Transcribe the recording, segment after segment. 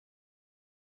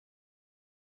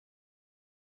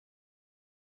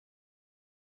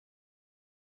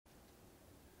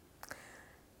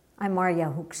I'm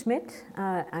Marja Hoek-Smit.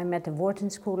 I'm at the Wharton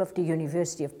School of the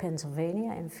University of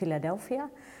Pennsylvania in Philadelphia,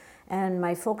 and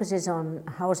my focus is on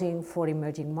housing for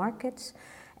emerging markets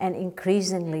and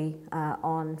increasingly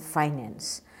on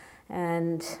finance.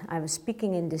 And I was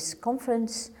speaking in this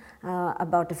conference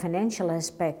about the financial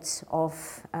aspects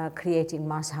of creating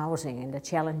mass housing and the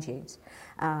challenges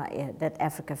that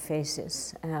Africa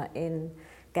faces in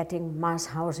getting mass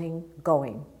housing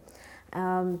going.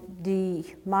 The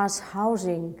mass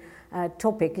housing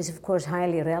topic is of course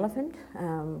highly relevant,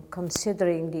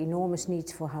 considering the enormous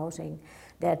needs for housing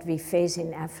that we face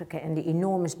in Africa and the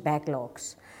enormous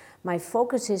backlogs. My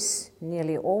focus is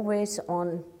nearly always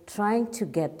on trying to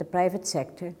get the private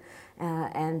sector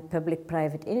and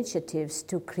public-private initiatives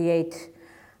to create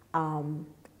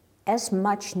as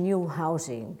much new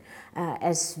housing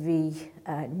as we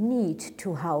need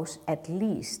to house at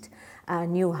least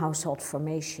new household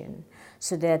formation,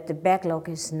 so that the backlog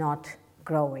is not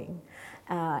growing.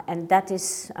 And that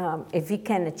is, if we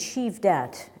can achieve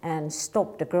that and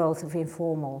stop the growth of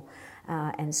informal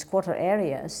and squatter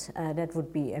areas, that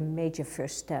would be a major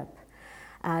first step.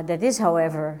 That is,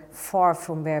 however, far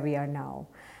from where we are now.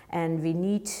 And we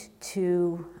need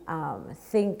to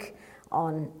think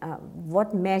on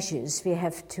what measures we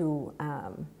have to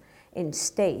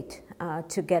instate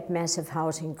to get massive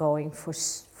housing going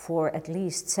for at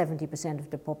least 70% of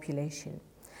the population.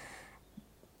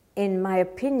 In my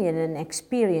opinion and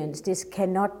experience, this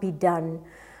cannot be done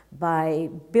by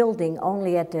building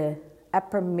only at the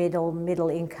upper middle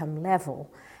income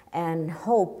level and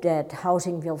hope that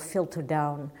housing will filter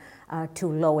down to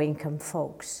low income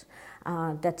folks.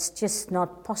 That's just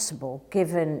not possible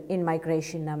given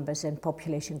in-migration numbers and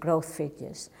population growth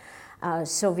figures.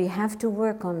 So we have to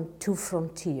work on two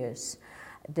frontiers: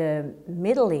 the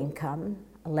middle income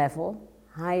level,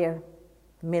 higher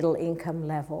middle income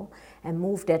level, and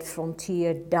move that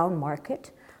frontier down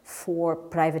market for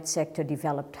private sector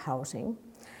developed housing,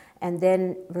 and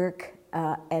then work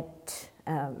at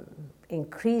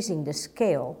increasing the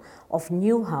scale of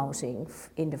new housing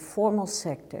in the formal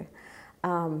sector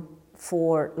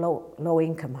for low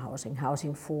income housing,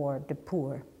 housing for the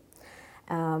poor.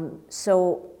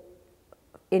 So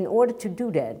in order to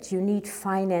do that, you need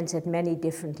finance at many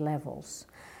different levels.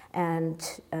 And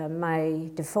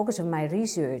the focus of my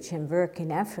research and work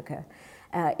in Africa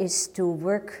is to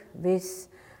work with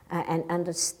and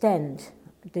understand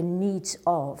the needs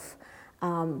of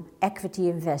equity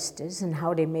investors and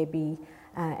how they may be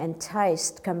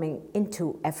enticed coming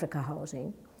into Africa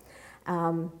housing,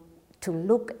 to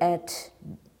look at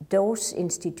those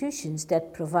institutions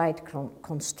that provide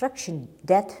construction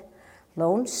debt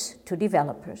loans to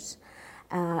developers,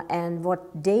 and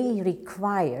what they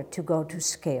require to go to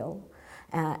scale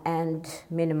and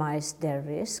minimize their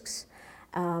risks.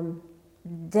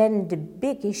 Then the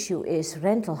big issue is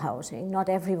rental housing. Not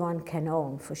everyone can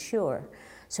own, for sure.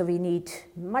 So we need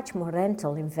much more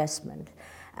rental investment.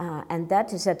 And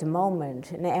that is at the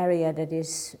moment an area that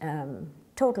is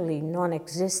totally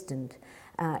non-existent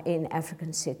in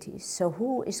African cities. So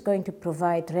who is going to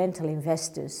provide rental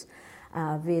investors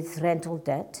with rental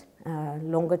debt,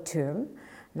 longer term,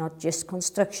 not just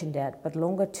construction debt, but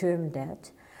longer term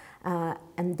debt.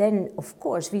 And then, of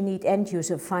course, we need end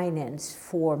user finance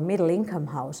for middle income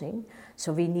housing.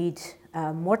 So we need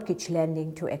mortgage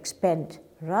lending to expand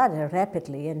rather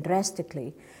rapidly and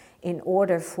drastically in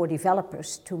order for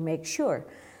developers to make sure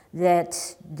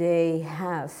that they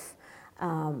have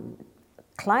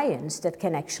clients that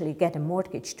can actually get a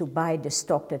mortgage to buy the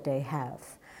stock that they have.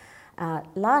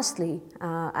 Lastly,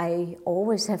 I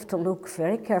always have to look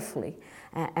very carefully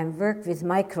and work with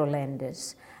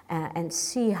micro-lenders and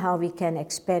see how we can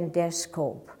expand their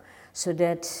scope so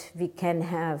that we can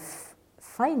have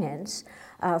finance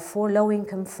for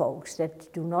low-income folks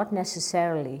that do not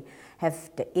necessarily have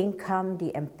the income,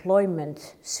 the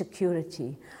employment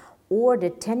security, or the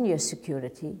tenure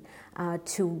security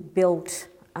to build,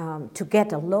 to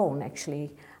get a loan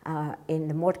actually in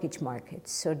the mortgage market.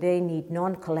 So they need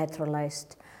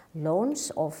non-collateralized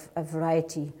loans of a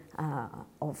variety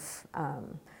of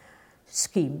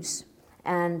schemes.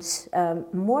 And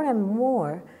more and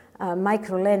more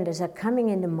micro-lenders are coming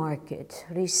in the market,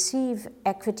 receive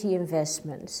equity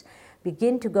investments,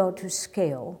 begin to go to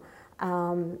scale,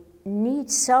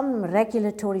 need some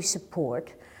regulatory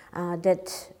support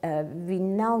that we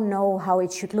now know how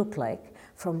it should look like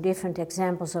from different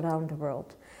examples around the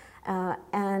world.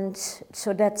 And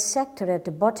so that sector at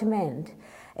the bottom end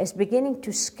is beginning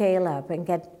to scale up and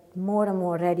get more and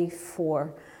more ready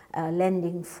for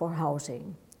lending for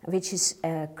housing, which is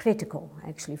critical,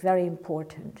 actually, very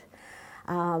important.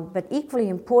 But equally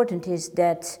important is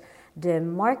that the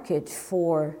market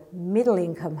for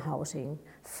middle-income housing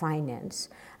finance,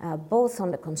 both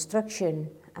on the construction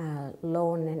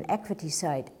loan and equity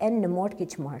side and the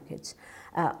mortgage markets,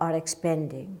 are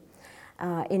expanding.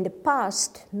 In the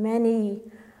past, many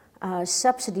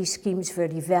subsidy schemes were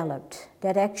developed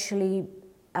that actually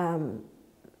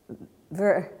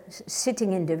were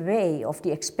sitting in the way of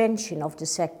the expansion of the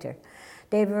sector.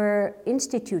 They were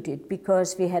instituted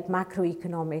because we had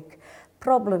macroeconomic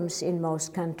problems in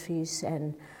most countries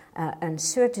and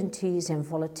uncertainties and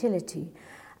volatility.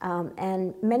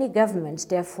 And many governments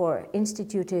therefore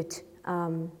instituted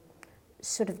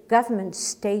sort of government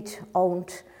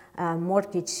state-owned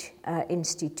mortgage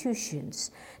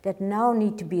institutions that now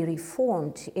need to be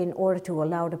reformed in order to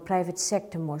allow the private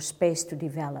sector more space to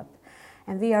develop.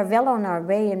 And we are well on our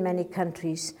way in many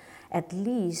countries, at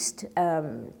least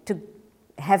to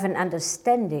have an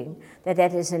understanding that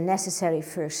that is a necessary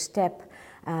first step,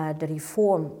 the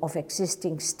reform of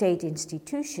existing state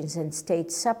institutions and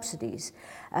state subsidies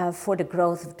for the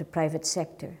growth of the private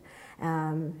sector.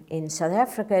 In South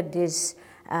Africa, this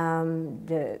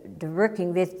the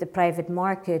working with the private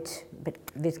market, but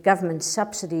with government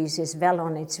subsidies, is well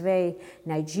on its way.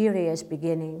 Nigeria is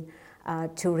beginning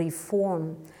to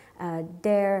reform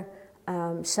their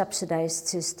subsidized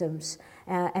systems,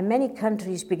 and many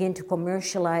countries begin to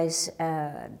commercialize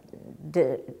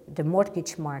the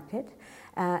mortgage market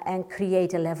and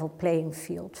create a level playing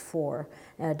field for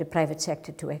the private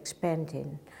sector to expand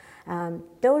in.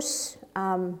 Those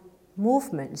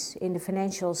movements in the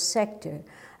financial sector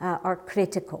are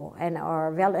critical and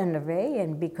are well underway,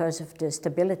 and because of the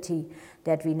stability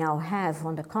that we now have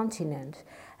on the continent,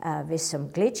 with some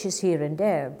glitches here and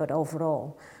there, but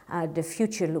overall the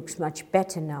future looks much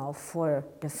better now for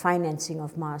the financing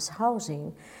of mass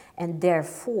housing, and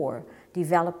therefore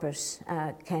developers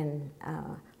can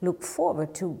look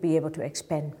forward to be able to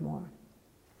expand more.